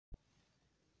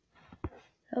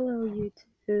Hello,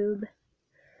 YouTube.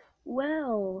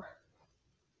 Well,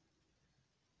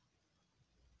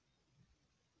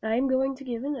 I'm going to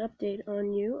give an update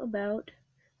on you about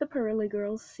the Pearlie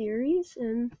Girls series,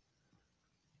 and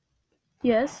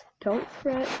yes, don't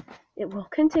fret, it will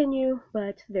continue,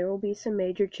 but there will be some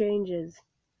major changes.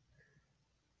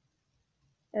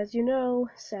 As you know,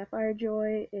 Sapphire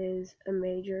Joy is a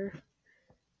major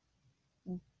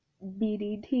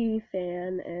BDT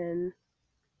fan, and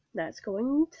that's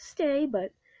going to stay,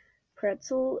 but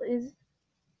Pretzel is,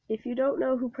 if you don't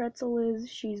know who Pretzel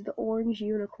is, she's the orange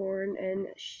unicorn, and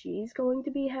she's going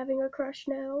to be having a crush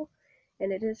now,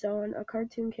 and it is on a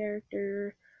cartoon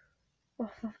character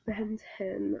off of Ben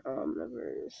 10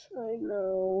 Omniverse. I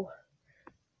know.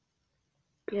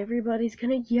 Everybody's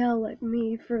gonna yell at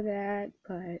me for that,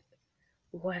 but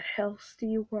what else do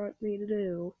you want me to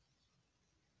do?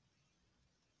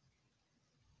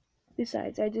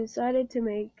 Besides, I decided to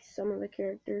make some of the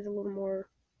characters a little more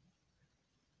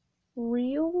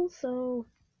real, so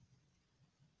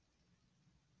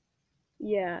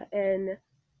yeah, and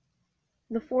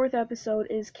the fourth episode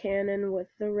is canon with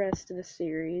the rest of the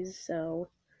series, so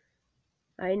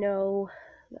I know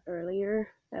the earlier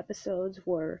episodes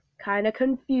were kind of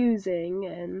confusing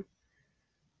and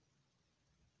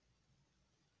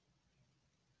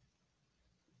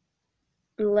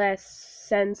less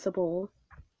sensible.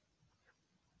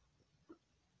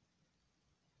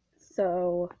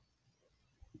 So,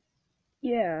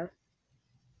 yeah,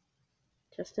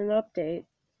 just an update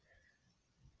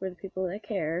for the people that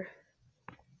care.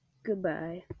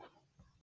 Goodbye.